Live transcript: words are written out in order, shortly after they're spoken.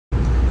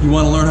You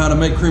want to learn how to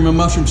make cream of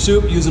mushroom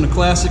soup using a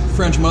classic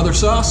French mother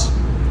sauce?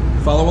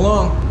 Follow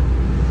along.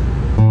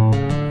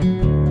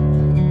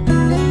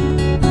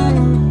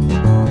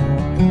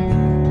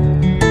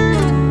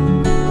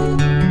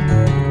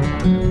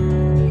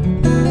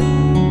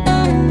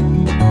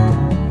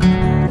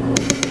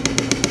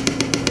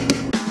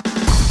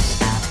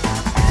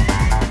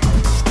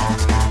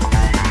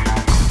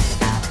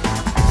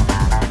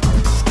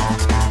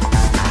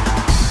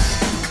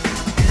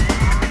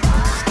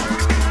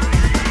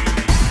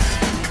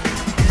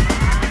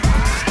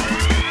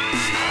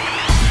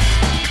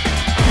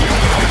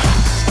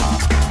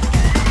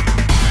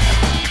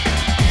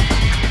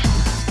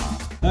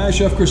 Hi,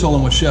 Chef Chris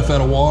Holland with Chef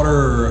Out of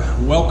Water.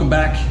 Welcome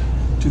back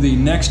to the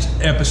next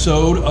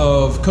episode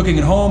of Cooking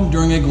at Home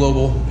during a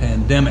global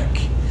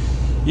pandemic.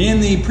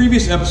 In the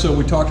previous episode,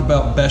 we talked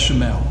about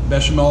bechamel.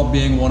 Bechamel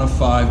being one of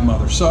 5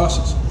 mother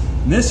sauces.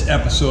 In this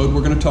episode,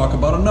 we're going to talk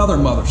about another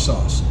mother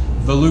sauce,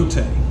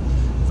 velouté.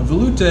 A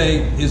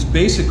velouté is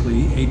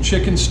basically a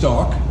chicken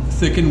stock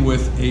thickened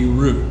with a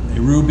roux. A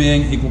roux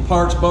being equal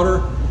parts butter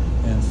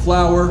and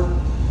flour.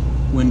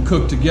 When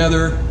cooked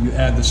together, you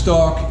add the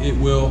stock, it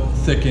will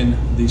thicken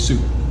the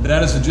soup. But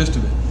that is the gist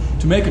of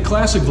it. To make a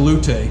classic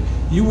velouté,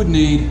 you would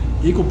need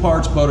equal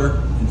parts butter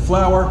and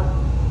flour,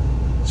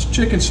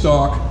 chicken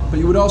stock, but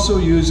you would also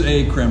use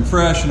a creme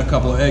fraiche and a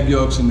couple of egg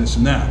yolks and this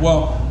and that.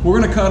 Well, we're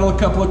going to cuddle a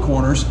couple of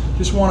corners,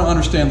 just want to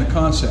understand the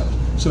concept.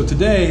 So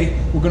today,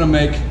 we're going to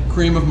make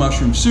cream of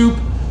mushroom soup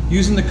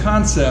using the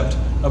concept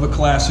of a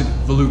classic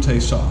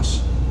velouté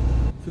sauce.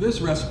 For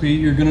this recipe,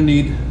 you're going to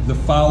need the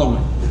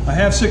following. I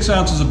have 6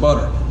 ounces of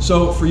butter.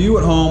 So for you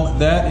at home,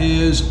 that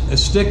is a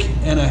stick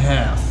and a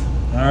half.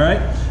 All right.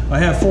 I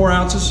have 4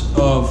 ounces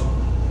of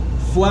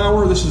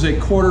flour. This is a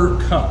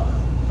 1/4 cup.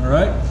 All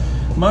right.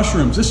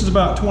 Mushrooms. This is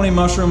about 20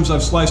 mushrooms.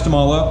 I've sliced them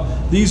all up.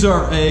 These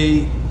are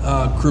a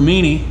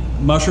cremini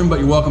mushroom, but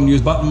you're welcome to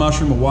use button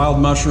mushroom, a wild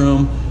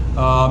mushroom,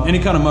 any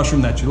kind of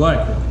mushroom that you like,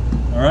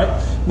 really. All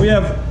right. We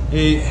have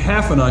a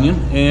half an onion,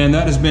 and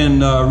that has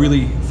been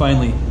really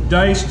finely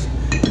diced.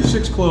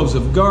 6 cloves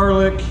of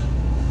garlic,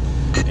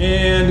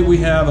 and we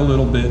have a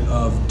little bit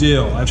of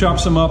dill. I've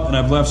chopped some up and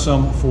I've left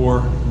some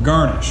for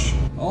garnish.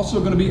 Also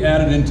going to be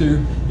added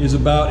into is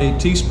about a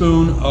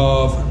teaspoon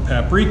of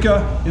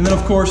paprika, and then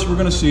of course we're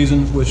going to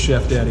season with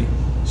Chef Daddy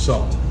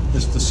salt.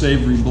 It's the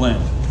savory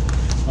blend.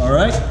 All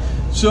right,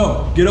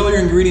 so get all your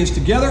ingredients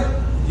together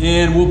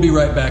and we'll be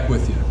right back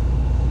with you.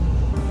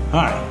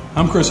 Hi,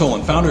 I'm Chris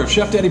Holland, founder of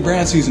Chef Daddy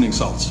brand seasoning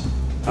salts.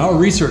 Our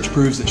research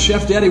proves that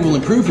Chef Daddy will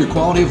improve your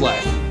quality of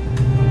life.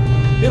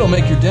 It'll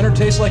make your dinner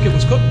taste like it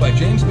was cooked by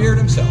James Beard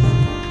himself.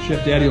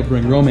 Chef Daddy will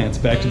bring romance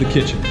back to the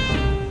kitchen.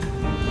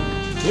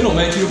 It'll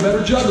make you a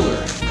better juggler.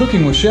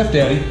 Cooking with Chef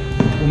Daddy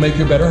will make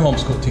you a better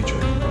homeschool teacher.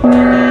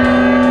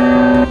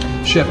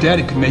 Chef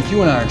Daddy could make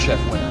you an Iron Chef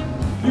winner.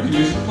 You can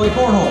use it to play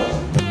cornhole.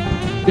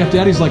 Chef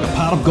Daddy's like a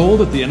pot of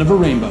gold at the end of a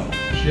rainbow.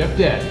 Chef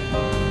Daddy,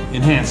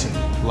 enhancing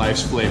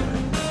life's flavor.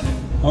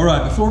 All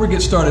right, before we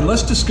get started,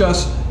 let's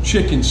discuss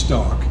chicken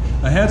stock.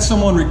 I had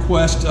someone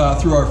request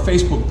through our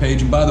Facebook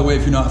page, and by the way,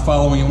 if you're not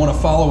following, you want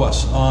to follow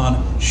us on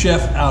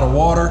Chef Out of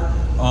Water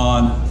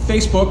on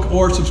Facebook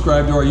or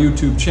subscribe to our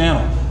YouTube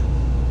channel.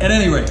 At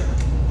any rate,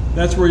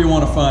 that's where you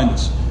want to find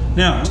us.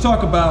 Now, let's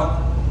talk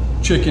about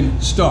chicken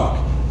stock.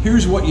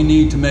 Here's what you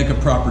need to make a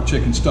proper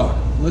chicken stock.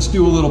 Let's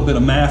do a little bit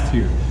of math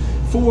here.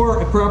 For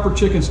a proper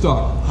chicken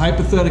stock,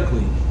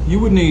 hypothetically, you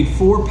would need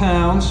 4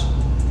 pounds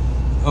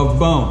of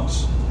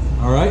bones,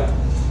 all right?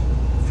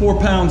 4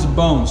 pounds of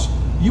bones.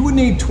 You would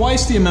need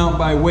twice the amount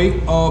by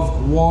weight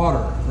of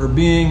water, or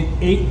being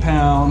 8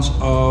 pounds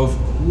of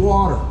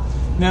water.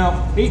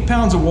 Now, 8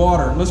 pounds of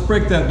water, let's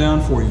break that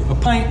down for you. A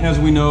pint, as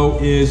we know,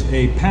 is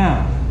a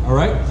pound, all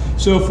right?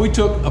 So if we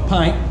took a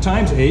pint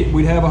times 8,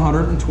 we'd have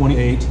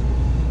 128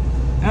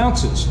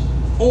 ounces,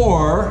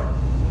 or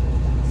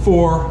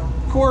 4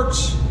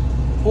 quarts,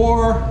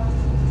 or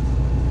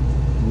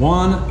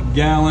 1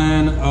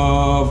 gallon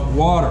of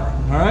water,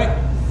 all right?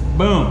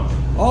 Boom.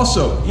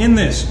 Also, in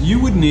this, you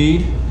would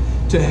need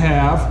to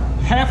have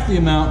half the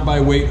amount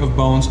by weight of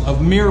bones of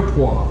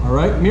mirepoix, all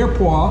right?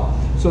 Mirepoix,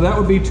 so that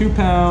would be 2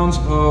 pounds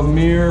of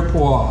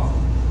mirepoix,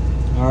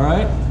 all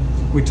right?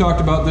 We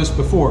talked about this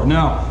before.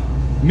 Now,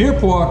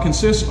 mirepoix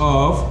consists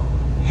of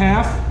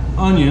half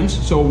onions,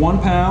 so 1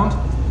 pound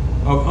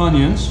of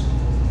onions,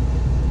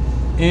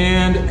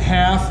 and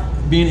half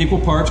being equal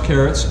parts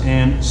carrots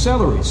and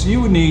celery. So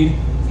you would need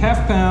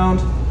half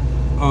pound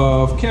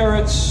of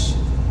carrots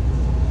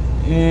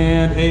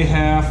and a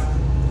half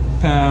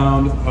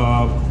pound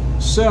of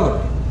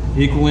celery,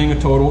 equaling a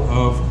total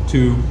of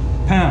 2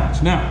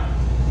 pounds. Now,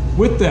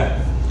 with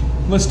that,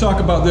 let's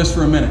talk about this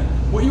for a minute.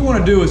 What you want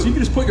to do is you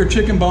can just put your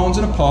chicken bones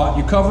in a pot,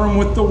 you cover them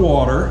with the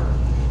water,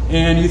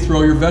 and you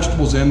throw your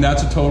vegetables in.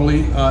 That's a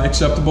totally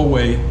acceptable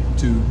way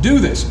to do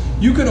this.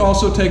 You could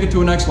also take it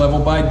to a next level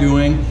by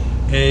doing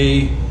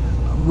a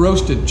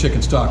roasted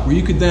chicken stock, where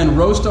you could then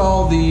roast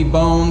all the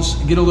bones,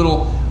 get a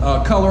little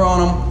color on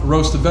them,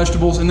 roast the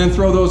vegetables, and then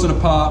throw those in a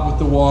pot with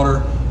the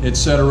water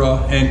etc.,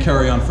 and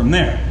carry on from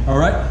there. All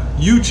right,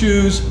 you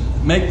choose,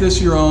 make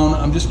this your own.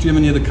 I'm just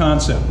giving you the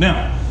concept.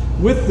 Now,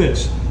 with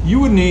this, you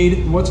would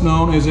need what's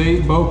known as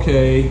a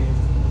bouquet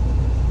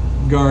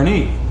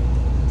garni.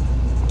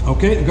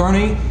 Okay,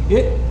 garni,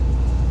 it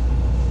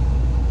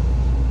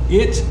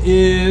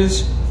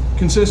is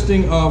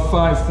consisting of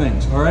 5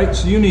 things. All right,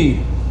 so you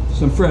need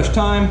some fresh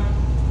thyme.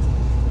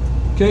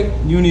 Okay,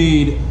 you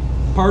need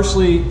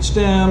parsley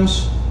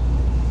stems.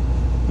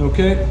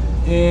 Okay,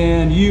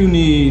 and you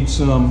need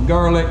some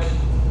garlic,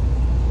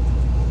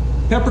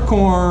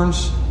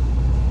 peppercorns,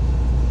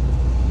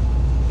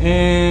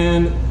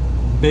 and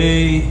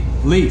bay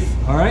leaf.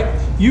 All right,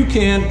 you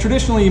can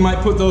traditionally you might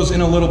put those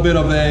in a little bit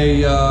of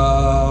a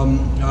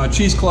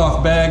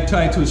cheesecloth bag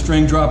tied to a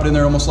string, drop it in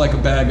there almost like a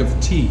bag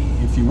of tea,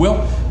 if you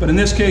will. But in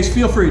this case,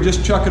 feel free,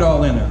 just chuck it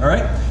all in there. All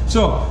right,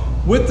 so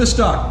with the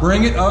stock,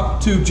 bring it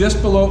up to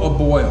just below a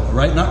boil. All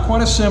right, not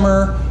quite a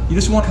simmer. You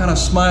just want kind of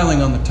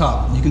smiling on the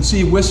top. You can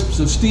see wisps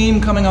of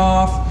steam coming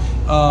off,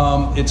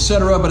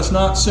 etc., but it's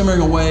not simmering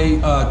away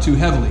too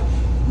heavily.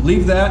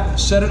 Leave that,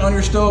 set it on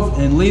your stove,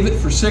 and leave it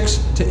for 6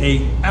 to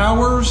 8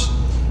 hours.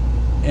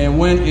 And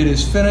when it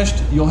is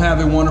finished, you'll have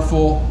a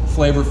wonderful,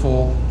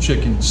 flavorful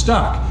chicken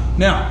stock.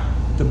 Now,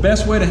 the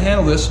best way to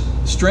handle this,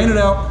 strain it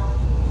out,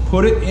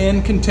 put it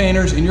in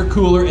containers in your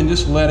cooler, and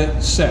just let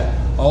it set.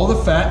 All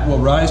the fat will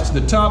rise to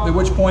the top, at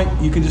which point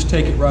you can just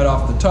take it right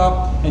off the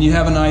top, and you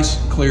have a nice,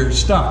 clear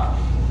stock.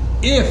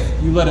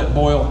 If you let it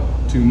boil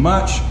too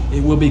much,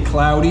 it will be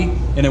cloudy,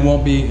 and it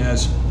won't be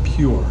as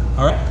pure.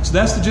 All right, so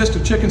that's the gist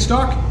of chicken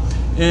stock,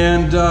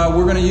 and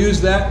we're going to use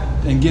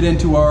that and get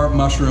into our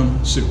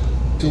mushroom soup.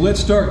 So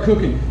let's start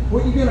cooking.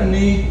 What you're going to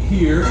need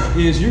here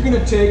is you're going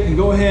to take and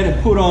go ahead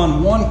and put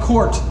on 1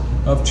 quart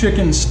of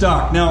chicken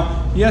stock.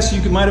 Now, yes,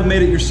 you might have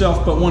made it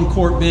yourself, but 1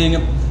 quart being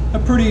a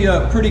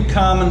pretty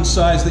common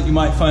size that you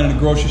might find in a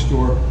grocery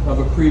store of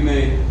a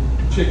pre-made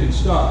chicken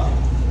stock.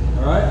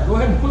 All right, go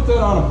ahead and put that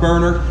on a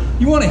burner.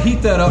 You want to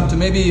heat that up to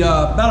maybe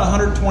about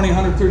 120,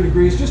 130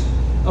 degrees, just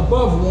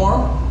above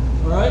warm.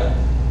 All right,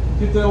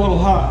 get that a little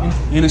hot.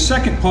 In a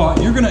second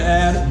pot, you're going to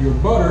add your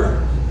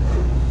butter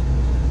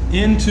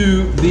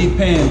into the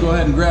pan. Go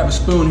ahead and grab a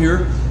spoon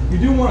here. You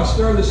do want to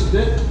stir this a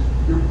bit.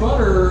 Your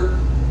butter,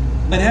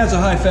 it has a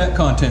high fat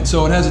content,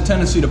 so it has a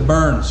tendency to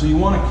burn. So you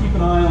want to keep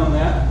an eye on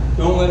that.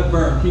 Don't let it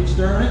burn. Keep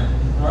stirring it.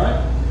 All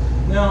right.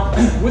 Now,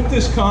 with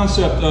this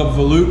concept of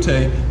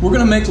velouté, we're going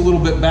to make it a little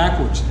bit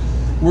backwards.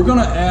 We're going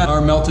to add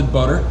our melted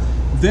butter.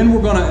 Then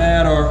we're going to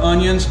add our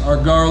onions, our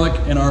garlic,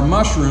 and our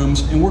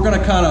mushrooms, and we're going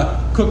to kind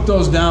of cook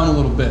those down a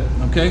little bit.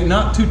 Okay,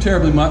 not too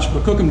terribly much,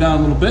 but cook them down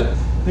a little bit.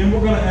 Then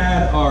we're going to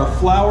add our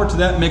flour to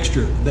that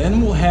mixture.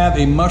 Then we'll have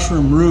a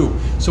mushroom roux.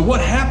 So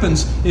what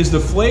happens is the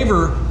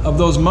flavor of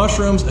those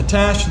mushrooms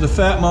attached to the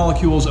fat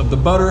molecules of the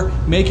butter,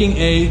 making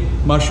a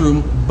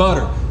mushroom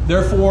butter.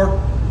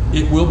 Therefore,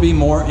 it will be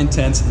more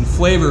intense in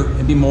flavor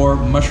and be more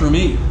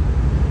mushroomy.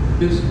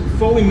 It's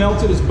fully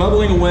melted, it's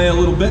bubbling away a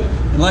little bit.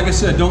 And like I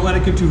said, don't let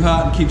it get too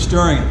hot and keep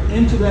stirring it.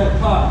 Into that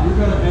pot, you're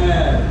going to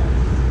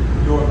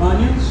add your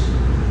onions.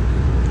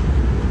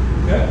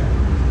 Okay.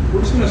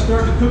 We're just going to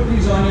start to cook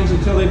these onions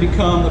until they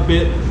become a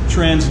bit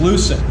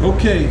translucent.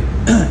 Okay,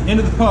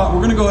 into the pot, we're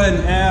going to go ahead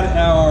and add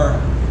our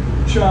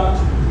chopped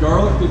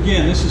garlic.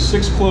 Again, this is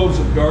 6 cloves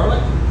of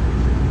garlic.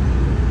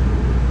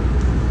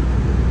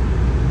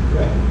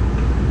 Okay.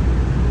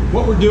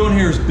 What we're doing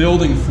here is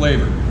building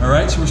flavor. All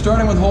right, so we're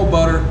starting with whole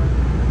butter,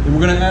 then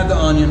we're going to add the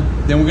onion,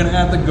 then we're going to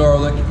add the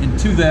garlic, and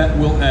to that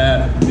we'll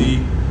add the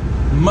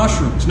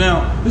mushrooms.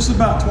 Now, this is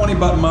about 20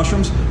 button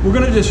mushrooms. We're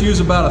going to just use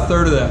about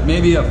 1/3 of that,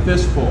 maybe a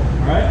fistful,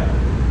 all right?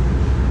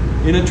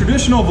 In a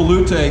traditional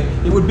velouté,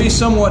 it would be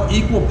somewhat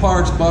equal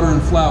parts butter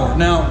and flour.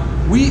 Now,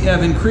 we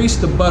have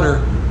increased the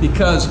butter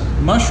because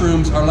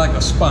mushrooms are like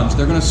a sponge.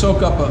 They're going to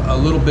soak up a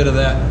little bit of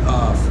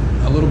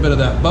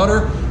that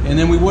butter, and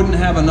then we wouldn't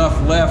have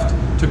enough left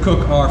to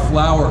cook our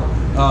flour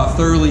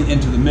thoroughly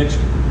into the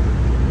mixture.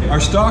 Our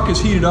stock is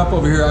heated up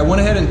over here. I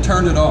went ahead and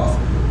turned it off.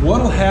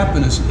 What will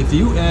happen is if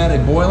you add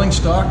a boiling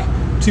stock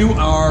to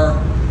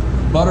our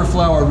butter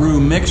flour roux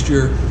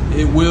mixture,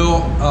 it will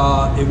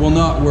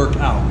not work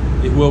out.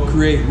 It will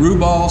create roux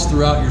balls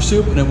throughout your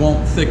soup and it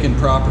won't thicken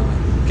properly.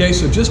 Okay,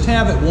 so just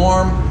have it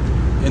warm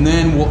and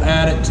then we'll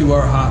add it to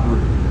our hot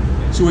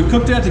roux. So we've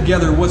cooked that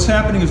together. What's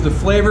happening is the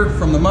flavor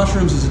from the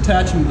mushrooms is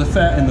attaching to the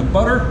fat in the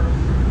butter.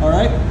 All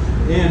right,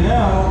 and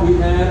now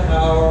we add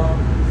our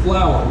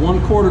flour,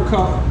 1/4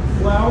 cup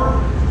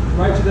flour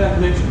right to that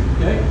mixture.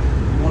 Okay.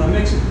 You want to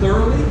mix it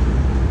thoroughly.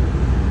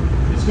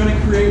 It's going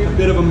to create a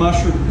bit of a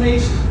mushroom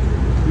paste.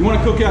 You want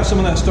to cook out some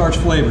of that starch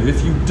flavor.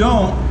 If you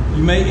don't,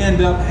 you may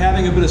end up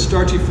having a bit of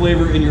starchy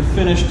flavor in your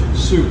finished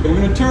soup. We're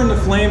going to turn the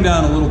flame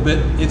down a little bit.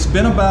 It's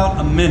been about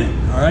a minute,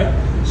 all right?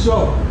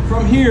 So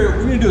from here, what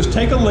we're going to do is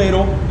take a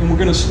ladle and we're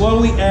going to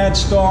slowly add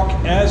stock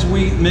as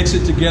we mix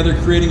it together,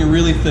 creating a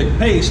really thick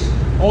paste.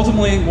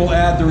 Ultimately, we'll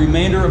add the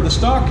remainder of the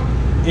stock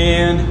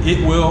and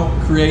it will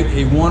create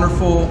a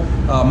wonderful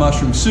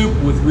mushroom soup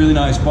with really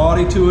nice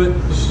body to it.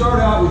 So start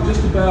out with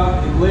just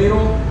about a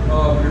ladle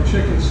of your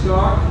chicken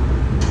stock.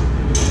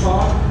 to the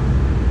pot.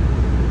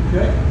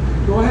 Okay?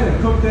 Go ahead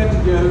and cook that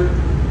together.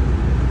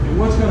 And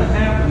what's going to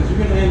happen is you're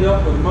going to end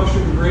up with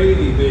mushroom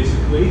gravy,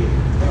 basically.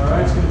 All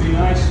right, it's going to be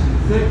nice and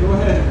thick. Go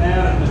ahead and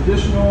add an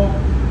additional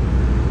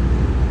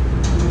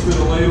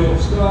little ladle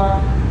of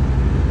stock.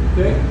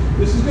 Okay?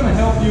 This is going to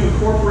help you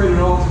incorporate it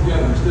all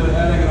together instead of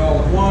adding it all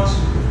at once.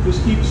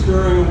 Just keep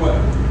stirring away.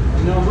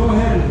 And now go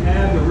ahead and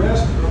add the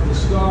rest of the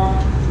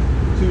stock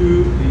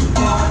to the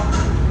pot.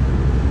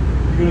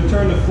 You're going to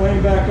turn the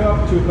flame back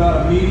up to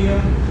about a medium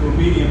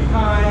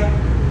high.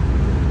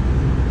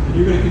 And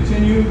you're going to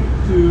continue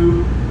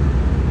to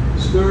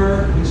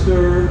stir and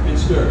stir and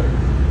stir.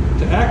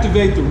 To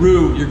activate the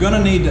roux, you're going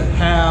to need to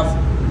have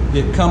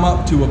it come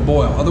up to a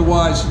boil.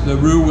 Otherwise, the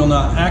roux will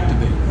not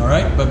activate, all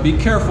right? But be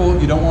careful,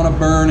 you don't want to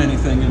burn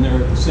anything in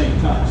there at the same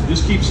time. So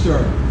just keep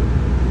stirring.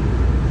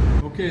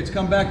 Okay, it's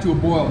come back to a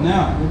boil.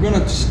 Now, we're going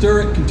to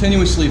stir it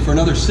continuously for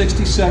another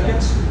 60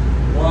 seconds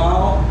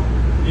while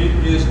it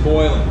is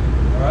boiling,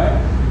 all right?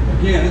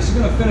 Again, this is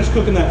going to finish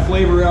cooking that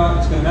flavor out.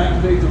 It's going to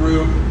activate the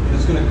roux, and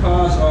it's going to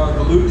cause our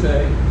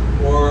velouté,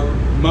 or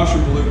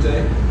mushroom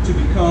velouté, to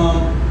become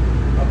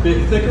a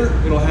bit thicker.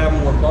 It'll have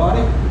more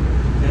body.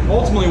 And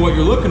ultimately what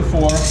you're looking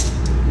for,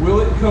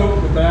 will it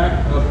coat the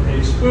back of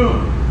a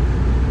spoon?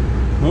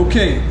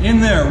 Okay,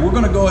 in there, we're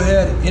going to go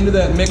ahead into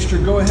that mixture.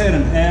 Go ahead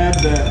and add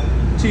that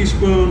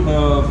teaspoon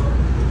of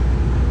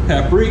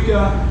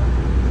paprika.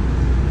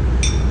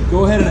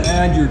 Go ahead and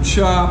add your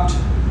chopped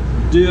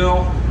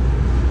dill.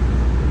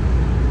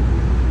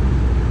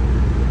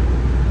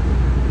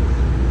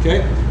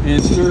 Okay,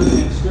 and stir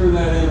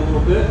that in a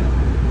little bit.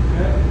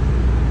 Okay.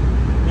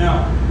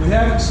 Now, we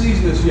haven't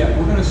seasoned this yet.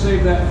 We're going to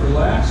save that for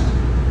last.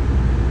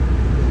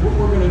 What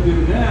we're going to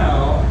do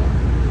now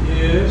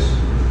is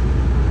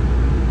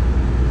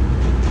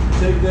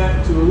take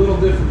that to a little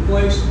different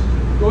place.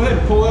 Go ahead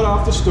and pull that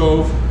off the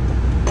stove.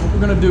 What we're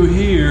going to do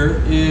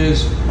here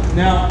is,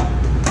 now,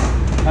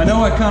 I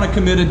know I kind of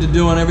committed to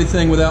doing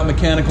everything without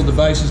mechanical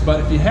devices, but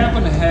if you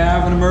happen to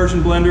have an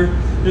immersion blender,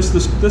 this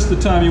is the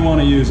time you want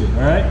to use it,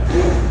 all right?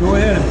 Go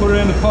ahead and put it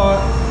in the pot.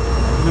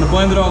 We're going to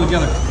blend it all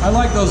together. I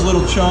like those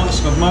little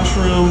chunks of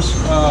mushrooms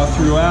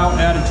throughout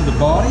added to the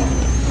body.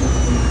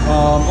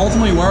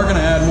 Ultimately, we're going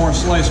to add more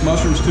sliced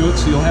mushrooms to it,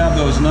 so you'll have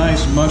those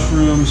nice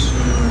mushrooms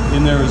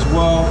in there as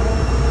well.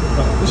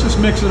 But let's just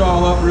mix it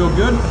all up real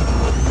good.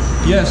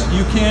 Yes,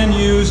 you can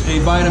use a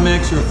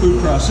Vitamix or a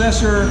food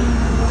processor.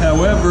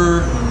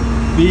 However,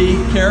 be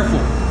careful.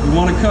 You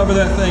want to cover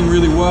that thing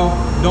really well.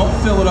 Don't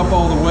fill it up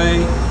all the way,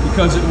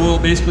 because it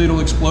will it'll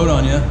explode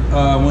on you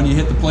when you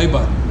hit the play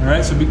button. All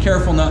right, so be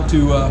careful not to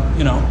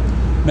you know,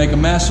 make a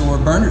mess or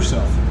burn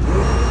yourself.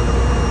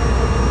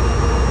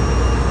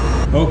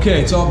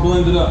 Okay, it's all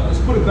blended up. Let's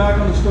put it back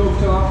on the stove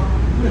top.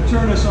 I'm going to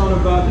turn this on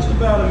just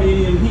about a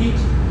medium heat.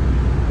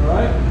 All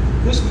right.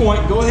 At this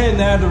point, go ahead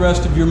and add the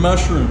rest of your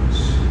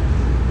mushrooms.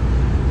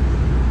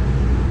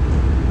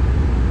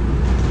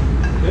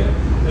 Okay.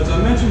 As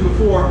I mentioned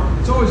before,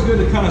 it's always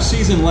good to kind of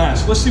season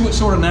last. Let's see what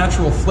sort of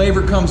natural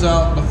flavor comes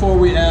out before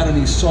we add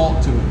any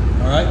salt to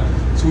it. All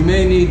right. So we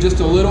may need just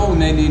a little, we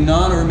may need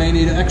none, or we may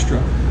need extra.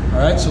 All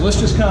right. So let's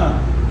just kind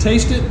of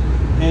taste it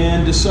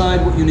and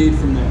decide what you need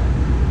from there.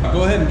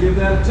 Go ahead and give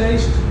that a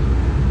taste.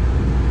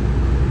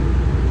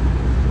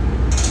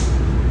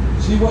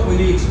 See what we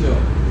need still.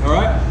 All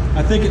right.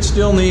 I think it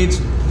still needs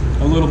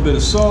a little bit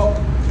of salt.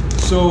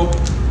 So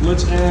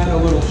let's add a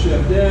little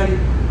Chef Daddy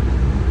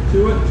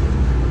to it.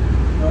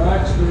 All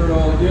right. Stir it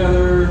all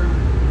together.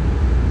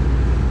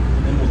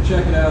 And we'll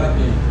check it out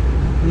again.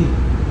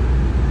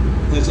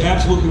 It's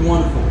absolutely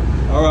wonderful.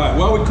 All right.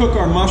 While we cook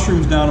our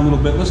mushrooms down a little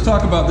bit, let's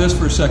talk about this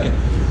for a second.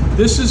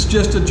 This is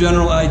just a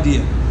general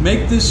idea.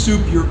 Make this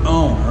soup your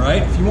own, all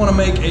right? If you want to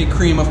make a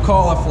cream of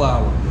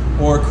cauliflower,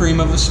 or a cream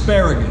of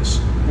asparagus,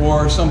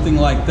 or something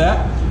like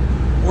that,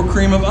 or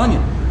cream of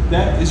onion,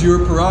 that is your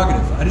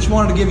prerogative. I just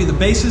wanted to give you the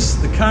basis,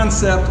 the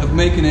concept of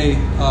making a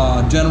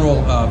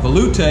general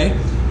velouté,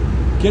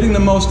 getting the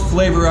most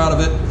flavor out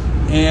of it,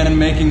 and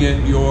making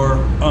it your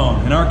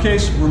own. In our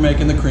case, we're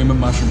making the cream of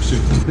mushroom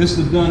soup. This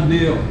is a done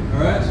deal,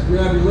 all right? So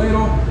grab your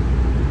ladle.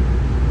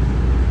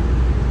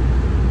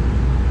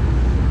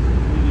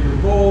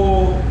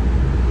 Bowl.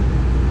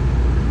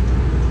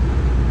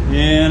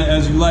 And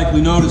as you likely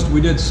noticed, we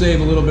did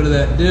save a little bit of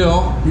that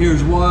dill.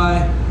 Here's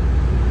why.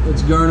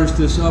 Let's garnish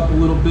this up a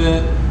little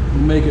bit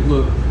and make it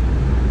look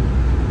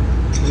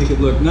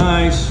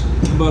nice.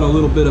 About a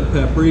little bit of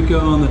paprika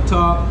on the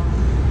top.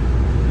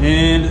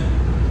 And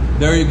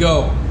there you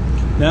go.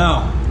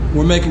 Now,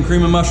 we're making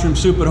cream of mushroom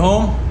soup at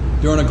home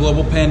during a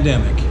global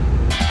pandemic.